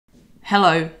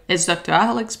Hello, it's Dr.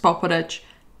 Alex Popovich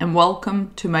and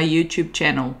welcome to my YouTube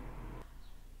channel.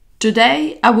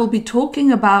 Today I will be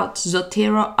talking about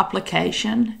Zotero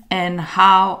application and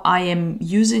how I am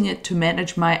using it to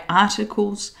manage my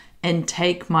articles and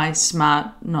take my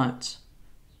smart notes.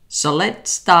 So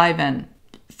let's dive in.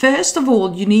 First of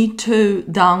all, you need to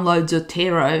download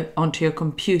Zotero onto your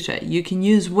computer. You can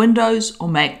use Windows or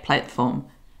Mac platform.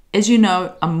 As you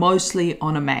know, I'm mostly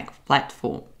on a Mac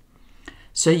platform.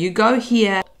 So you go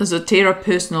here, Zotero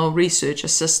Personal Research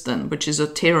Assistant, which is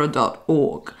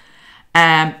zotero.org,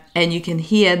 and you can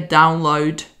here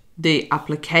download the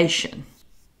application.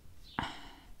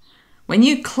 When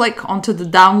you click onto the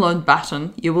download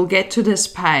button, you will get to this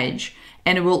page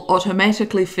and it will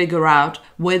automatically figure out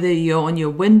whether you're on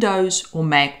your Windows or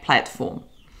Mac platform.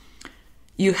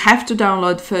 You have to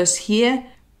download first here,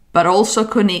 but also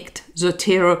connect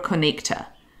Zotero connector.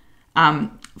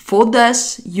 For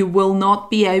this, you will not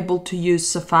be able to use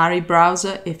Safari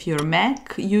browser if you're a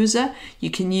Mac user. You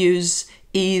can use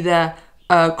either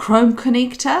a Chrome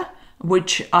connector,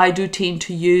 which I do tend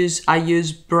to use. I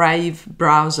use Brave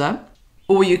browser,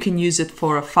 or you can use it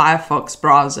for a Firefox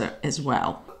browser as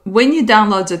well. When you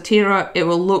download Zotero, it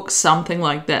will look something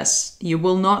like this. You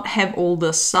will not have all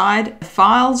the side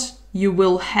files. You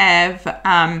will have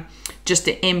just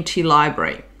the empty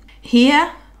library.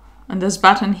 Here, on this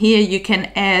button here, you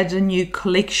can add a new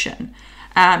collection.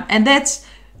 And that's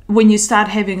when you start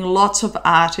having lots of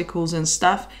articles and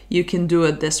stuff, you can do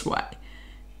it this way.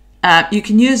 You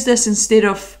can use this instead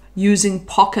of using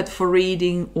Pocket for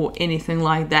reading or anything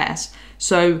like that.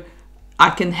 So I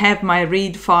can have my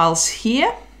read files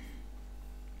here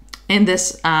in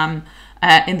this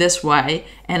way,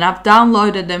 and I've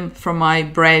downloaded them from my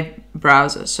Brave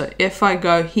browser. So if I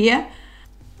go here,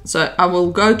 so I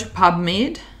will go to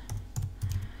PubMed,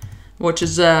 which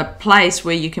is a place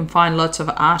where you can find lots of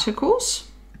articles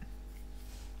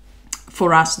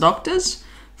for us doctors,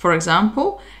 for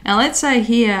example. And let's say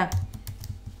here,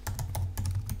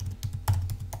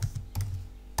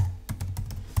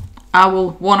 I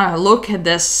will want to look at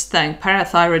this thing,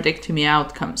 parathyroidectomy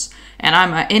outcomes. And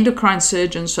I'm an endocrine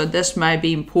surgeon, so this may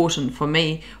be important for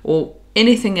me or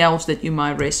anything else that you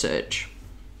might research.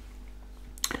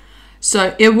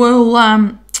 So it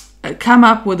will come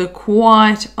up with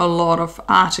quite a lot of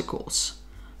articles,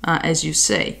 as you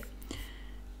see.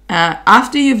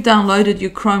 After you've downloaded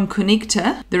your Chrome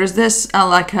connector, there is this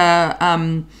like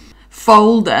a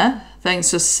folder thing,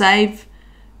 so save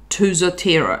to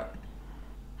Zotero.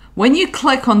 When you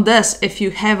click on this, if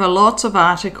you have a lot of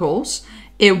articles,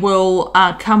 it will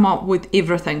come up with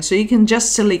everything. So you can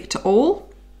just select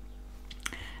all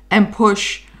and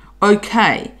push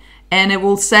OK, and it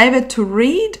will save it to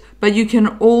read. But you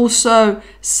can also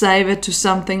save it to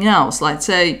something else, like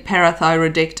say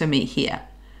parathyroidectomy here,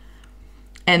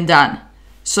 and done.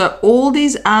 So all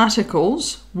these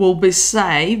articles will be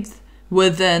saved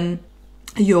within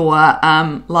your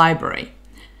library.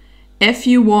 If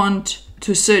you want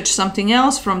to search something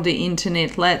else from the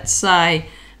internet, let's say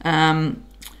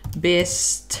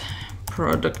best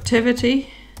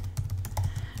productivity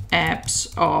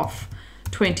apps of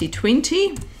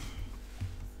 2020.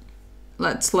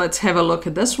 Let's have a look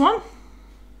at this one.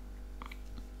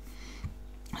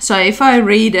 So if I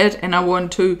read it and I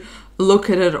want to look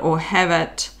at it or have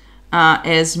it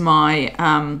as my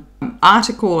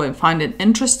article and find it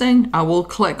interesting, I will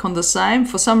click on the same.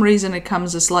 For some reason it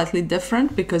comes a slightly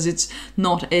different because it's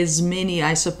not as many,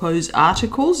 I suppose,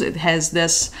 articles. It has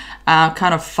this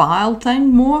kind of file thing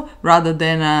more rather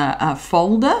than a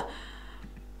folder.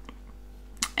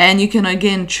 And you can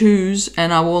again choose,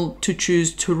 and I want to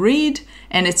choose to read,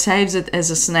 and it saves it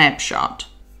as a snapshot.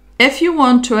 If you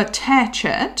want to attach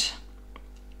it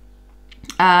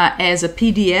as a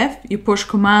PDF, you push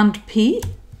Command P,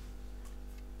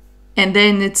 and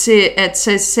then it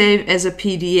says save as a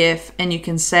PDF, and you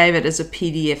can save it as a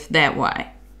PDF that way.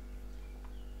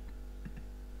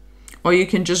 Or you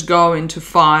can just go into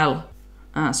File.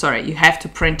 You have to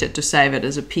print it to save it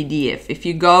as a PDF. If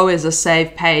you go as a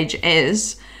save page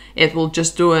as, it will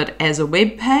just do it as a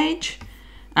web page,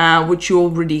 which you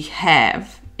already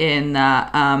have in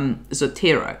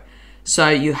Zotero. So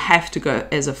you have to go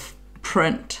as a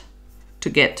print to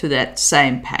get to that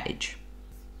same page.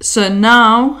 So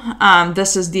now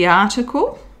this is the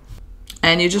article,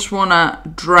 and you just want to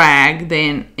drag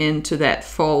then into that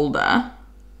folder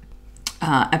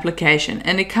application,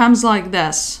 and it comes like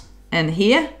this and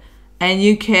here, and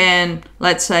you can,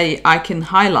 let's say I can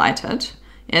highlight it,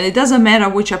 and it doesn't matter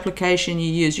which application you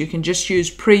use. You can just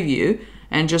use preview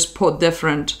and just put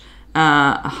different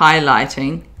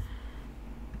highlighting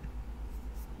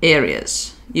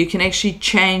areas. You can actually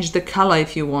change the color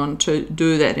if you want to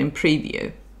do that in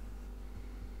preview.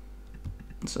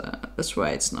 So this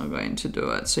way it's not going to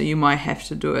do it. So you might have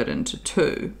to do it into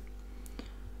 2.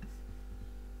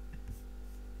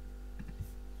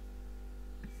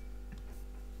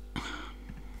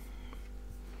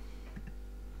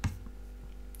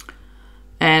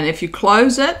 And if you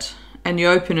close it and you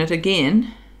open it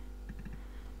again,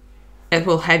 it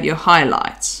will have your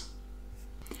highlights.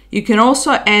 You can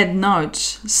also add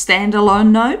notes,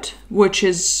 standalone note, which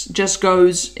is just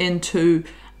goes into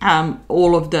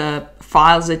all of the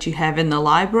files that you have in the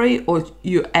library, or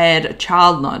you add a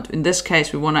child note. In this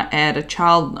case, we want to add a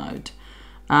child note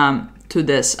to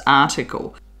this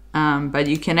article. But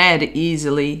you can add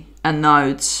easily a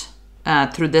notes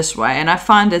through this way. And I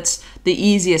find it's the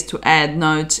easiest to add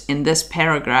notes in this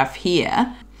paragraph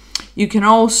here. You can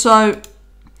also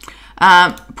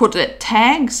put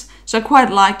tags. So I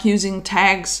quite like using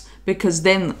tags because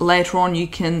then later on you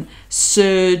can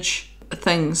search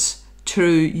things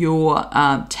through your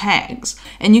tags,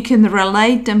 and you can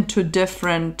relate them to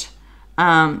different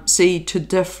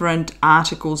different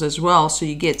articles as well, so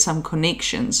you get some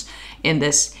connections in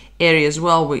this area as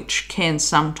well, which can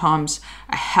sometimes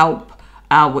help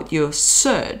with your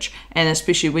search, and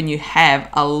especially when you have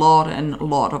a lot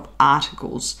of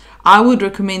articles. I would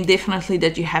recommend definitely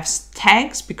that you have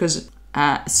tags because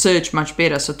search much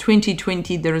better. So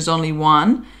 2020, there is only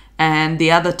one, and the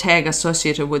other tag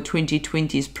associated with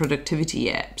 2020 is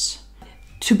productivity apps.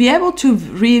 To be able to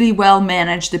really well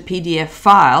manage the PDF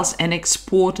files and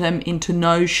export them into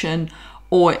Notion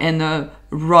or in a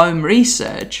Roam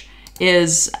Research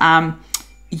is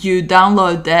you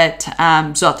download that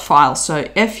Zot file. So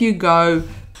if you go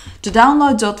to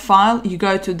download Zot file, you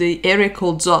go to the area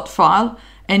called Zot file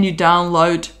and you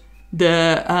download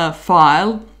the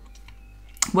file.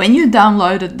 When you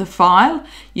downloaded the file,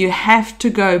 you have to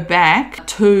go back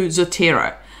to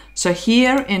Zotero. So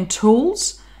here in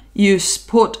Tools, you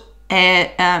put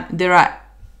there are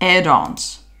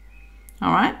add-ons.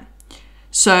 All right.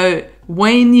 So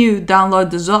when you download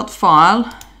the Zot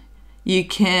file, you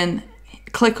can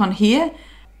click on here,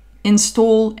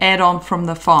 install add-on from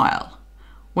the file.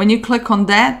 When you click on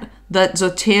that, that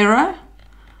Zotero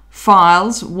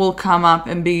files will come up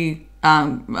and be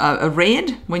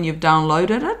red when you've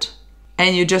downloaded it,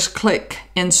 and you just click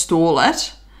install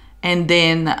it and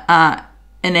then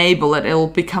enable it. It will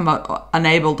become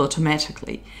enabled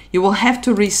automatically. You will have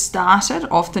to restart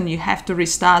it. Often you have to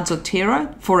restart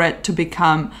Zotero for it to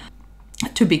become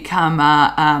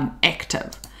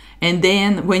active. And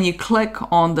then when you click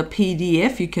on the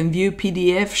PDF, you can view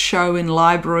PDF, show in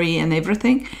library and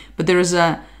everything, but there is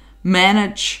a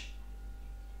manage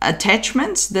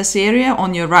attachments, this area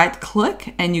on your right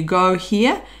click, and you go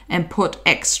here and put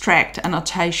extract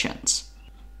annotations.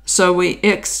 So we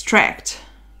extract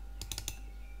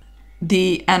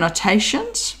the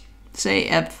annotations. See,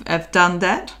 I've done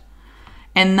that.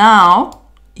 And now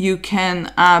you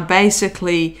can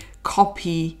basically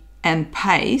copy and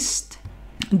paste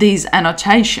these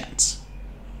annotations.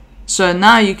 So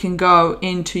now you can go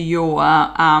into your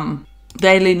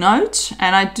daily notes,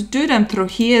 and I do them through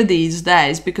here these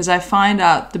days because I find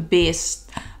out the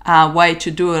best way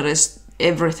to do it is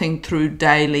everything through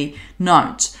daily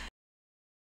notes.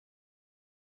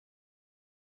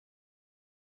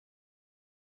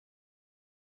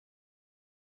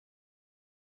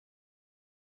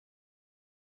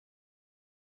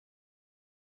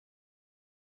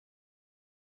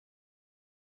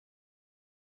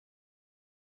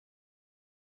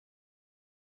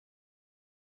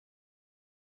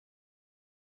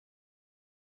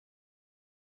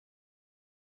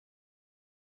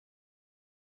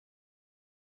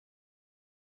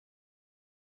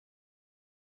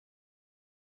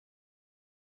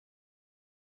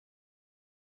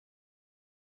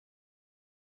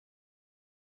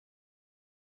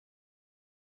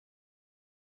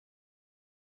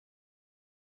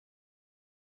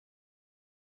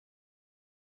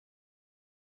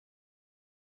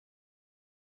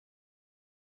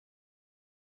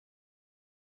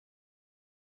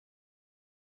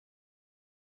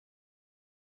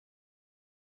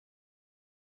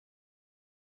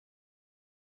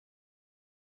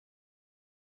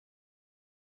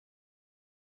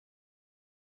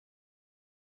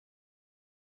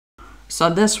 So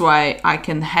this way I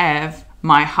can have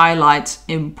my highlights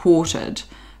imported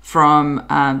from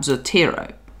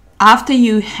Zotero. After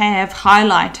you have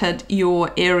highlighted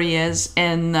your areas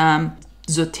in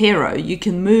Zotero, you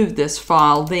can move this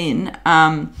file then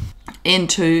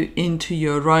into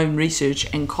your Roam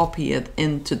Research and copy it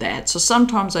into that. So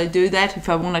sometimes I do that if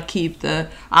I want to keep the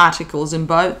articles in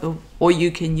both or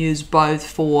you can use both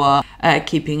for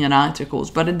keeping in articles.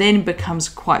 But it then becomes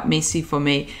quite messy for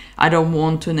me. I don't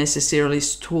want to necessarily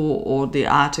store all the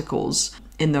articles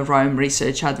in the Rome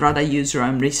Research. I'd rather use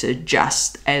Rome Research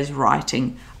just as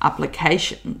writing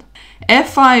application.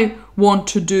 If I want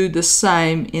to do the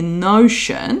same in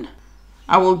Notion,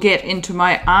 I will get into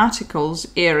my articles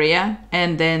area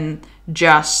and then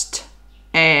just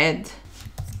add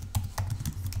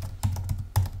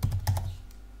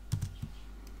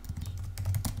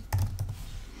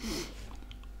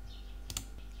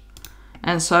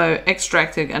and so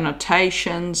extracting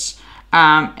annotations,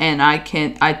 and I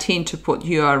tend to put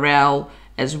URL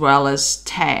as well as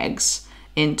tags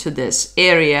into this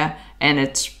area, and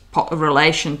its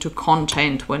relation to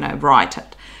content when I write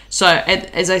it. So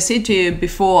as I said to you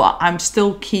before, I'm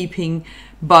still keeping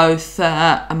both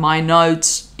my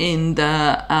notes in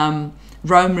the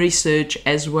Rome Research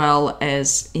as well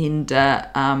as in the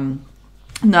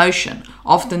Notion.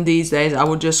 Often these days I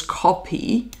would just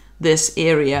copy this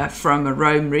area from a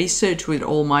Rome Research with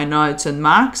all my notes and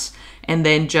marks, and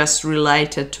then just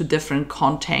relate it to different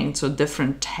contents or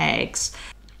different tags.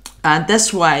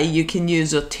 This way you can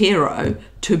use Zotero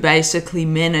to basically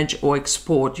manage or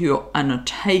export your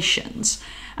annotations.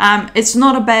 It's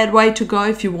not a bad way to go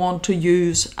if you want to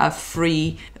use a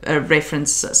free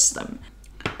reference system.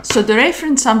 So the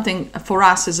reference something for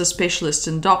us as a specialist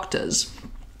in doctors.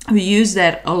 We use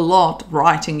that a lot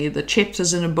writing either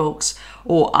chapters in the books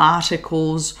or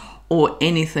articles or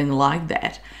anything like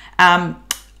that.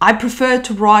 I prefer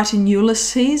to write in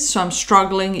Ulysses, so I'm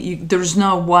struggling. There's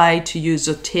no way to use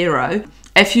Zotero.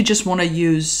 If you just want to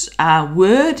use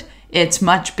Word, it's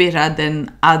much better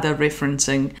than other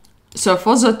referencing. So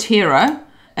for Zotero,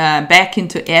 back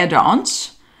into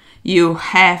add-ons, you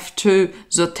have to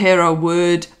Zotero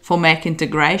Word for Mac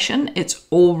integration. It's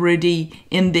already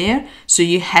in there, so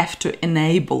you have to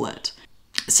enable it.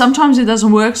 Sometimes it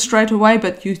doesn't work straight away,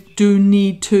 but you do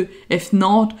need to. If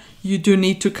not, you do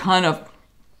need to kind of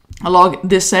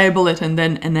disable it and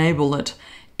then enable it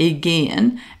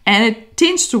again, and it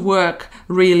tends to work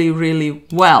really, really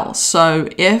well. So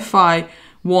if I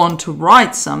want to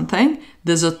write something,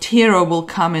 the Zotero will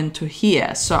come into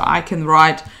here, so I can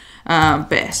write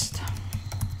best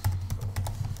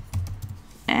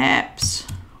apps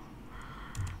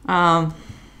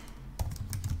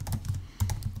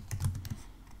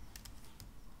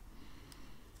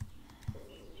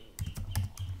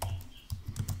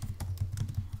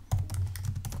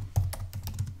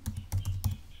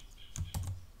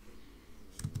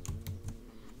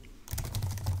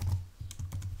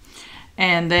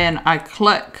and then I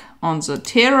click on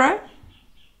Zotero,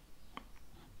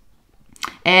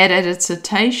 add a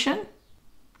citation,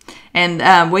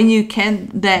 and when you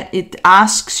it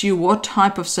asks you what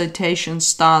type of citation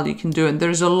style you can do, and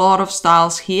there's a lot of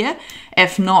styles here.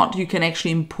 If not, you can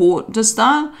actually import the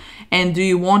style, and do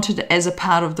you want it as a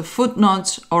part of the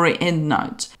footnotes or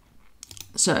endnotes?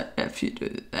 So if you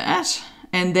do that,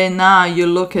 and then now you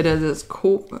look at it as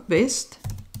corp best.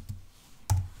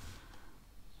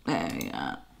 There we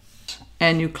go.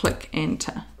 And you click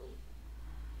enter.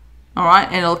 All right,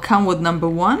 and it'll come with number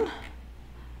 1,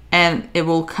 and it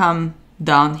will come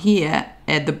down here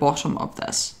at the bottom of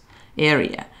this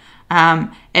area.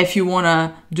 If you want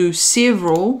to do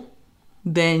several,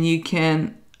 then you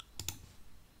can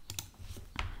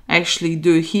actually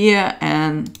do here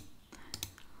and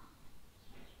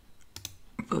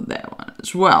put that one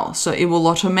as well. So it will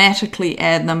automatically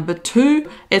add number 2.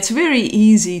 It's very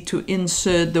easy to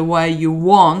insert the way you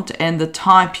want and the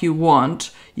type you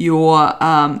want your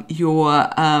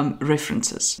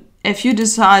references. If you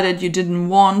decided you didn't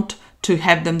want to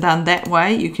have them done that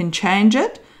way, you can change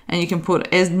it, and you can put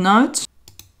endnotes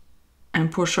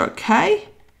and push OK,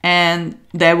 and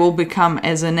they will become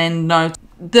as an endnote.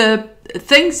 The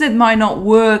things that might not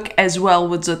work as well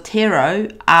with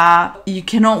Zotero are you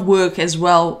cannot work as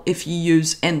well if you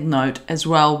use EndNote as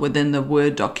well within the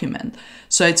Word document.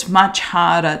 So it's much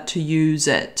harder to use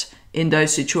it in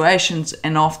those situations,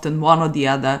 and often one or the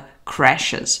other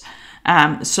crashes.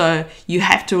 So you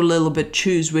have to a little bit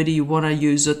choose whether you want to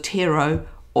use Zotero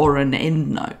or an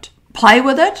EndNote. Play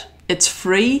with it. It's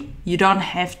free. You don't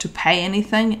have to pay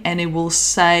anything, and it will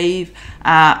save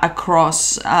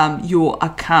across your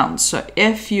account. So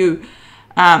if you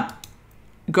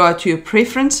go to your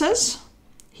preferences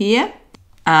here,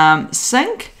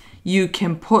 sync, you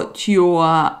can put your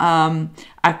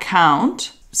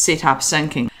account, set up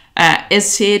syncing.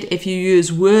 As said, if you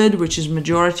use Word, which is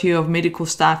majority of medical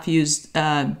staff use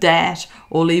that,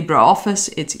 or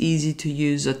LibreOffice, it's easy to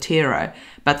use Zotero.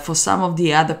 But for some of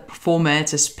the other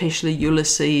formats, especially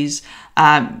Ulysses,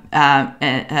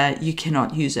 you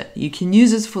cannot use it. You can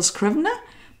use it for Scrivener,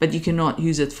 but you cannot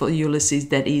use it for Ulysses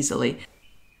that easily.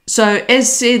 So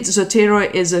as said,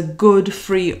 Zotero is a good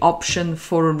free option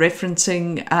for a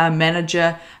referencing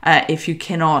manager if you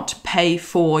cannot pay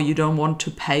for, you don't want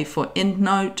to pay for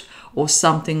EndNote or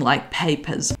something like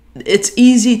Papers. It's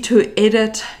easy to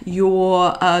edit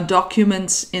your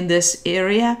documents in this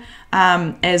area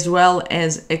as well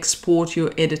as export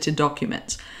your edited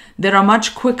documents. There are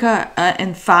much quicker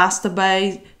and faster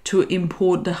ways to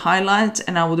import the highlights,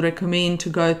 and I would recommend to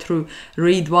go through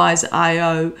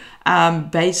Readwise.io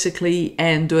basically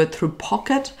and do it through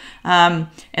Pocket, and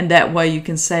that way you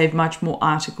can save much more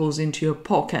articles into your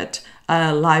Pocket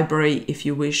library if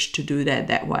you wish to do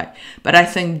that way. But I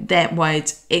think that way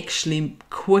it's actually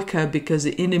quicker because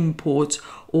it imports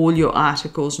all your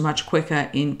articles much quicker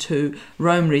into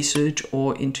Rome Research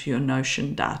or into your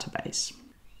Notion database.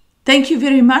 Thank you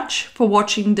very much for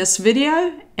watching this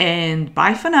video, and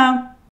bye for now.